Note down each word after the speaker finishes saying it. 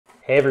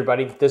Hey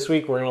everybody, this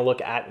week we're going to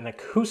look at an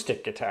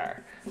acoustic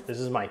guitar. This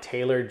is my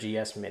Taylor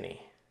GS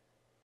Mini.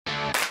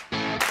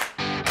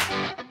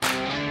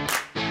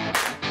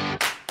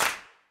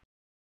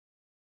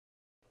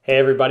 Hey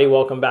everybody,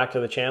 welcome back to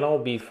the channel.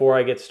 Before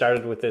I get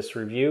started with this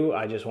review,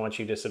 I just want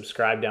you to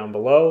subscribe down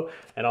below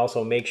and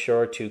also make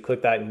sure to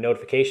click that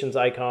notifications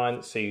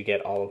icon so you get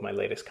all of my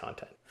latest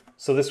content.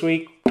 So this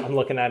week I'm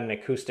looking at an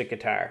acoustic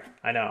guitar.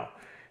 I know,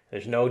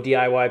 there's no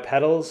DIY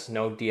pedals,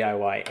 no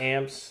DIY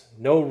amps,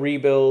 no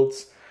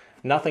rebuilds,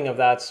 nothing of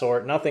that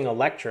sort, nothing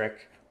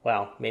electric.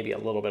 Well, maybe a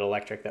little bit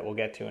electric that we'll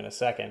get to in a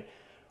second,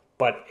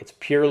 but it's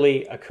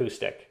purely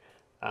acoustic.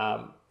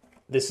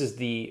 This is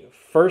the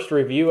first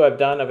review I've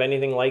done of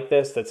anything like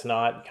this that's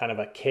not kind of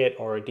a kit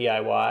or a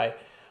DIY.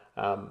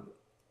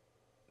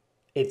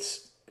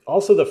 It's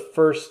also the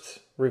first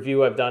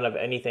review I've done of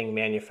anything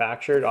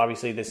manufactured.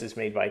 Obviously, this is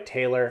made by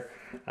Taylor.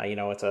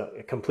 It's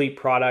a complete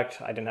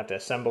product. I didn't have to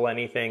assemble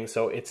anything.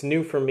 So it's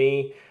new for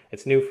me.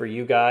 It's new for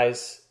you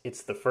guys.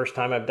 It's the first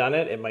time I've done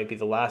it. It might be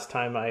the last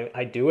time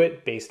I do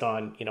it based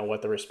on,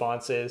 what the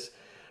response is.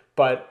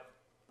 But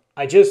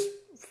I just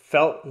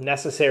felt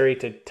necessary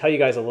to tell you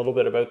guys a little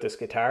bit about this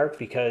guitar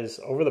because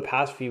over the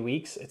past few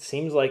weeks, it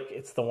seems like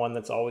it's the one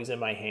that's always in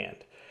my hand.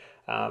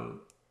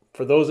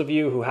 For those of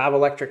you who have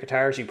electric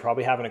guitars, you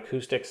probably have an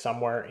acoustic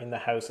somewhere in the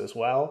house as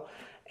well.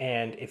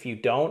 And if you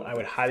don't, I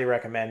would highly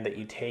recommend that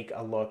you take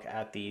a look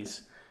at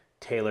these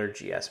Taylor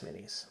GS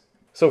Minis.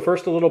 So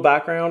first, a little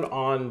background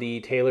on the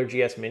Taylor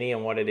GS Mini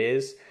and what it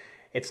is.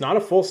 It's not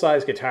a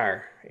full-size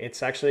guitar.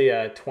 It's actually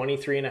a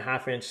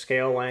 23.5-inch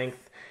scale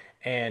length.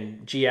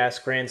 And GS,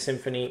 Grand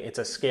Symphony, it's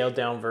a scaled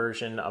down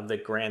version of the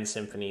Grand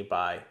Symphony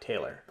by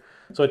Taylor.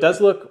 So it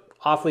does look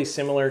awfully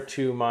similar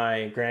to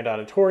my Grand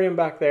Auditorium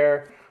back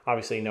there.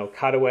 Obviously no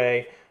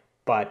cutaway,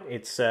 but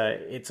it's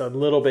a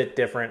little bit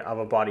different of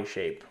a body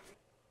shape.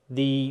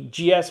 The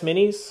GS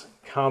Minis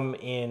come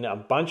in a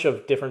bunch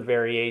of different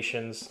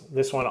variations.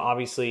 This one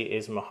obviously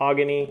is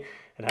mahogany.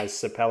 It has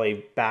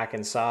Sapelli back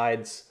and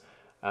sides.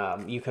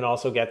 You can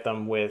also get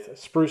them with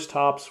spruce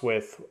tops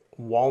with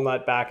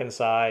walnut back and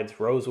sides,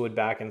 rosewood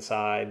back and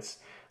sides.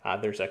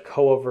 There's a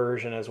Koa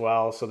version as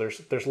well. So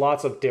there's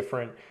lots of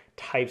different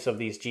types of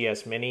these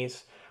GS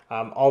Minis,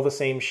 all the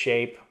same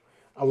shape.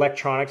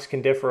 Electronics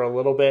can differ a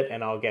little bit,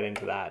 and I'll get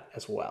into that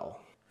as well.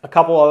 A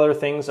couple other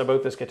things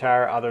about this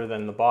guitar other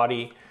than the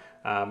body.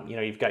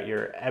 You've got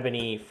your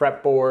ebony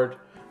fretboard,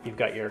 you've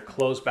got your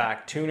closed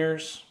back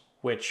tuners,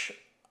 which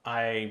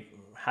I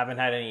haven't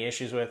had any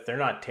issues with. They're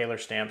not Taylor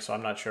stamped, so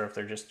I'm not sure if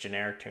they're just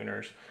generic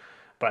tuners,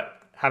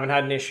 but haven't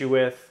had an issue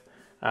with.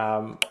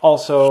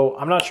 Also,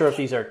 I'm not sure if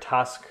these are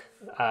Tusk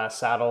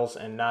saddles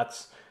and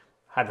nuts.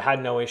 I've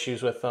had no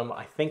issues with them.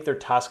 I think they're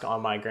Tusk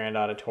on my Grand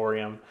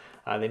Auditorium.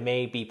 They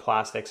may be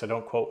plastic, so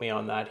don't quote me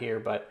on that here,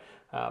 but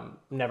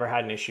never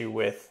had an issue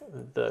with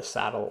the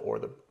saddle or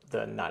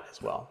the nut as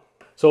well.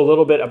 So a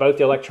little bit about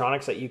the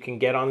electronics that you can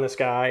get on this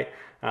guy.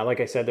 Like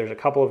I said, there's a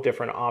couple of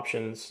different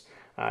options.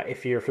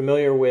 If you're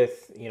familiar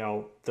with,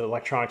 the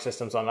electronic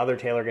systems on other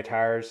Taylor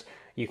guitars,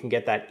 you can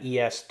get that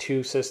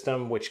ES2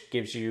 system, which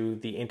gives you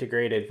the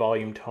integrated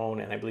volume,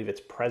 tone, and I believe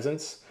it's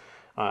presence.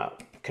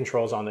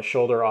 Controls on the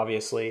shoulder,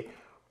 obviously.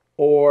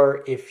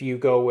 Or if you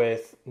go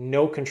with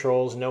no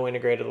controls, no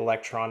integrated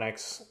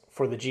electronics,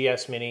 for the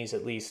GS Minis,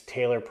 at least,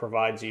 Taylor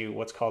provides you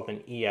what's called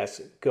an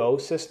ES Go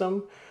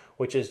system,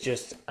 which is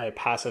just a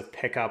passive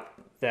pickup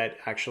that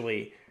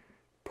actually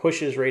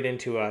pushes right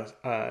into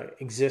a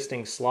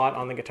existing slot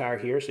on the guitar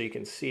here, so you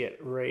can see it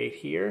right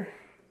here.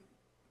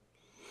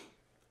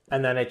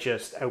 And then it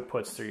just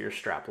outputs through your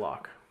strap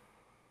lock.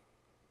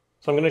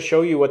 So I'm going to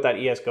show you what that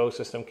ES Go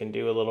system can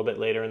do a little bit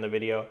later in the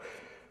video,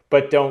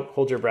 but don't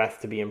hold your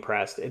breath to be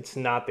impressed. It's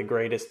not the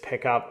greatest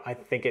pickup. I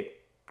think it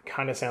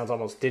kind of sounds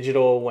almost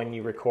digital when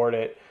you record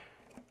it.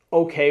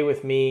 Okay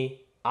with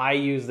me. I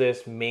use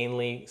this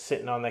mainly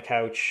sitting on the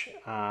couch,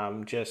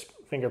 just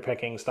finger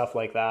picking, stuff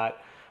like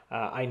that.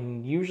 I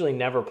usually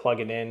never plug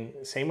it in.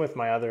 Same with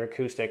my other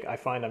acoustic. I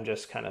find I'm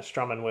just kind of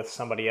strumming with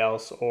somebody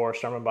else or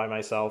strumming by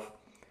myself.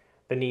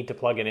 The need to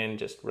plug it in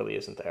just really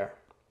isn't there.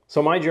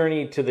 So my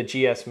journey to the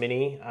GS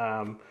Mini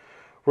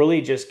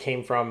really just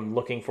came from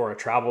looking for a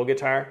travel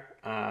guitar.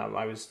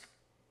 I was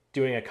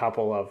doing a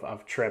couple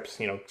of trips,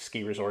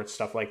 ski resorts,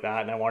 stuff like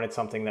that, and I wanted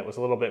something that was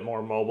a little bit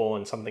more mobile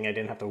and something I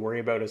didn't have to worry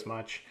about as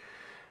much.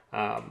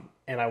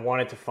 And I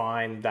wanted to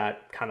find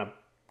that kind of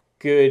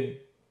good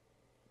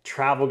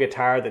travel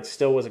guitar that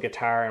still was a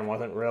guitar and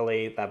wasn't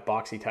really that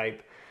boxy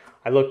type.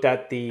 I looked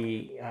at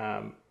the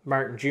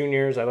Martin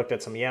Juniors, I looked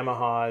at some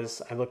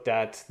Yamahas, I looked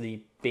at the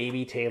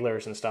baby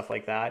Taylors and stuff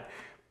like that,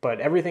 but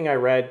everything I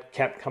read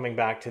kept coming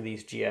back to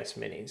these GS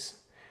Minis.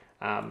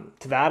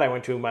 To that, I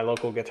went to my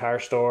local guitar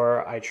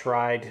store. I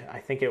tried, I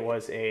think it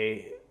was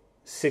a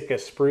Sitka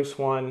Spruce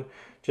one,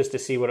 just to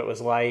see what it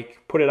was like,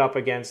 put it up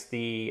against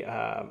the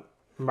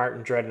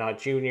Martin Dreadnought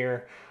Jr.,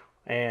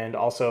 and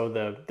also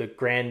the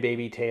Grand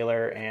Baby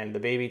Taylor and the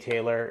Baby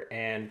Taylor,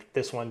 and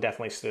this one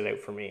definitely stood out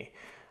for me.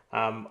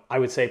 I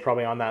would say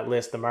probably on that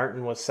list, the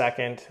Martin was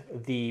second.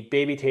 The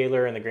Baby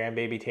Taylor and the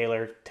Grandbaby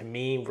Taylor, to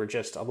me, were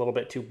just a little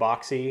bit too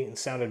boxy and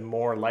sounded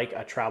more like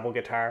a travel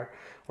guitar,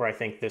 where I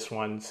think this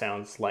one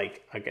sounds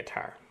like a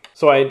guitar.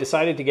 So I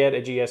decided to get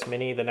a GS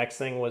Mini. The next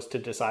thing was to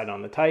decide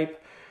on the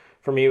type.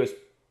 For me, it was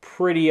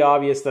pretty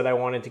obvious that I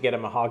wanted to get a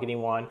mahogany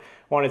one. I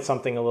wanted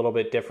something a little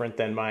bit different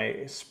than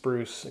my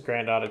spruce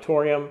Grand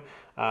Auditorium.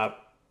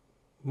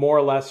 More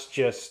or less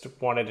just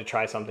wanted to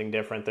try something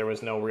different. There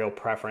was no real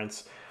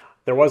preference.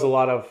 There was a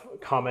lot of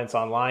comments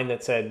online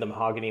that said the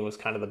mahogany was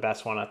kind of the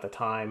best one at the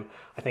time.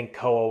 I think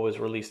Koa was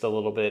released a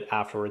little bit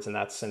afterwards, and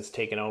that's since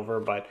taken over,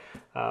 but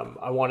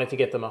I wanted to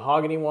get the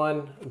mahogany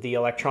one. The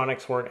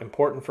electronics weren't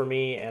important for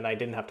me, and I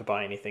didn't have to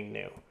buy anything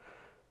new.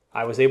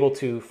 I was able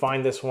to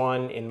find this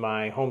one in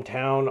my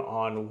hometown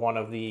on one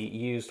of the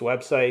used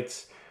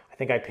websites. I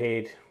think I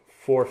paid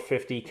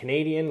 $4.50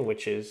 Canadian,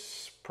 which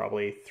is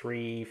probably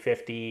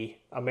 $3.50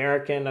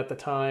 American at the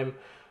time.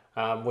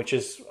 Which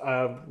is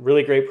a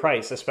really great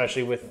price,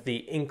 especially with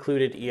the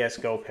included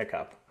ESGO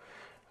pickup.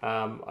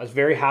 I was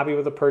very happy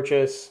with the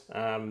purchase.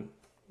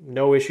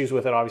 No issues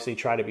with it. Obviously,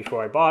 tried it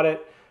before I bought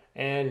it.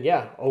 And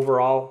yeah,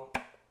 overall,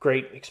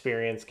 great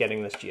experience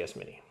getting this GS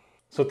Mini.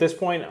 So at this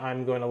point,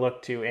 I'm going to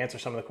look to answer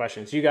some of the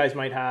questions you guys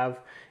might have.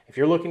 If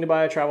you're looking to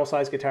buy a travel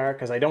size guitar,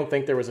 because I don't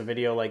think there was a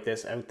video like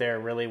this out there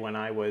really when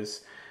I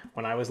was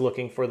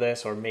looking for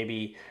this, or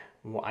maybe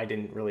I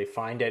didn't really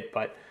find it,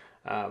 but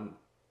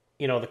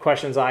you know, the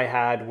questions I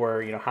had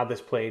were, you know, how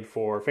this played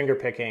for finger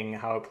picking,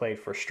 how it played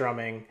for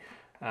strumming,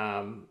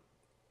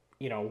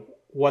 you know,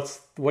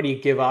 what do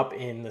you give up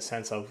in the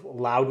sense of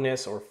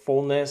loudness or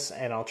fullness,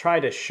 and I'll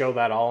try to show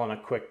that all in a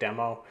quick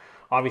demo.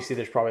 Obviously,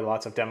 there's probably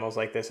lots of demos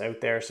like this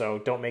out there, so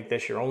don't make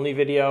this your only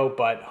video,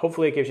 but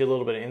hopefully it gives you a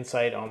little bit of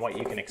insight on what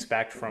you can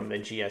expect from the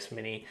GS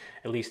Mini,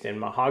 at least in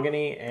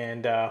mahogany,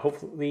 and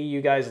hopefully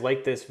you guys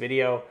like this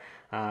video.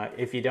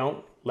 If you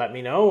don't, let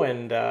me know,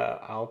 and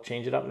I'll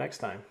change it up next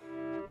time.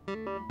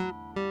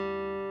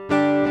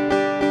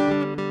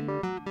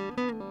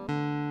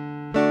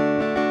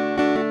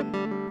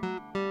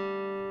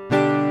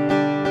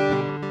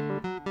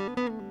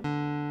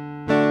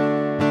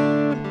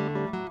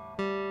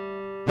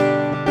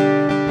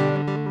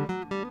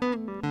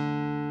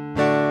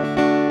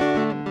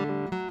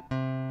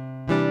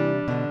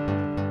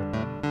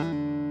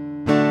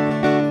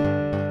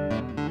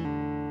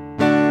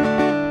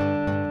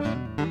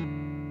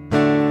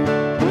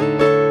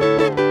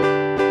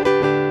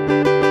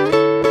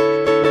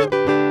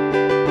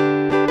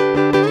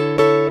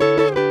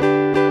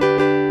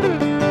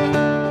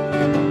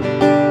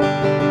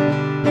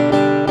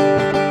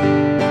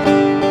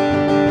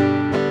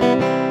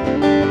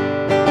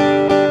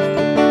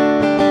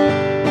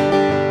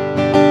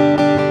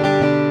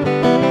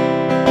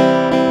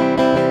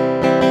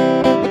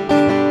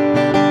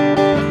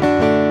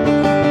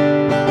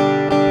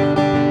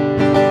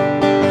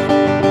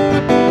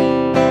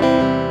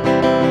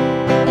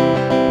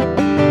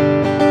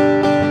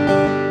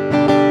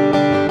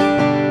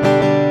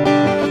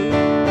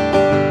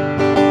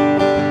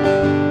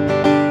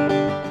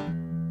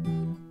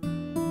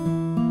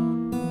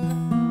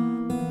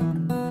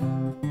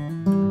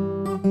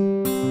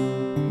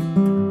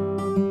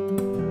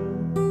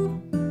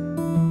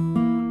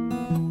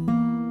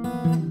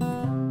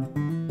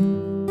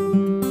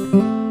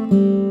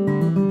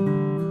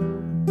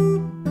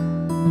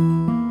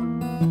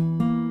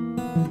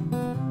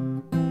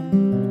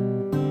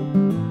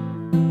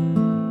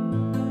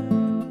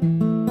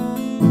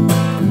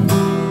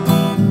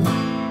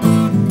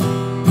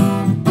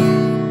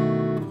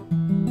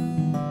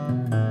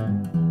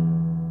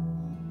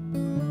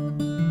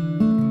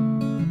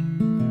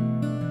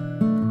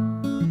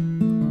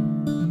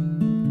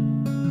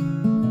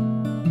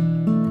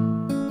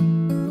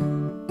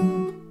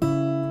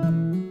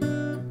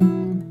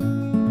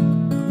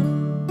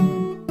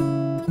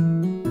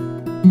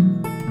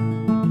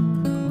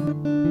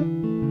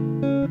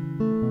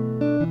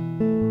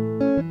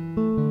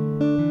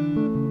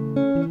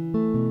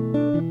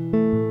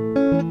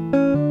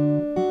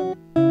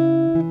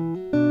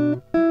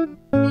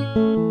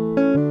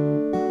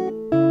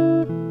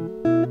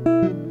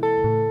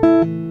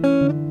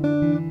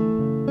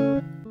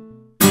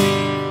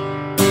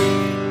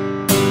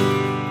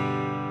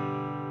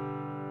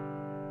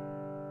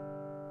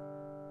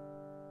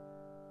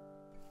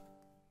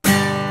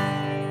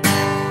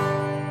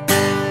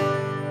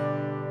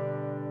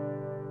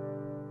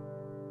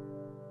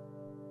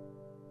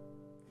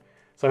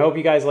 So I hope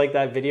you guys liked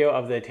that video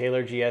of the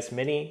Taylor GS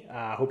Mini.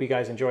 I hope you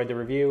guys enjoyed the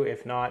review.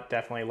 If not,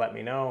 definitely let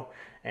me know,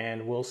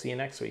 and we'll see you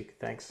next week.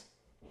 Thanks.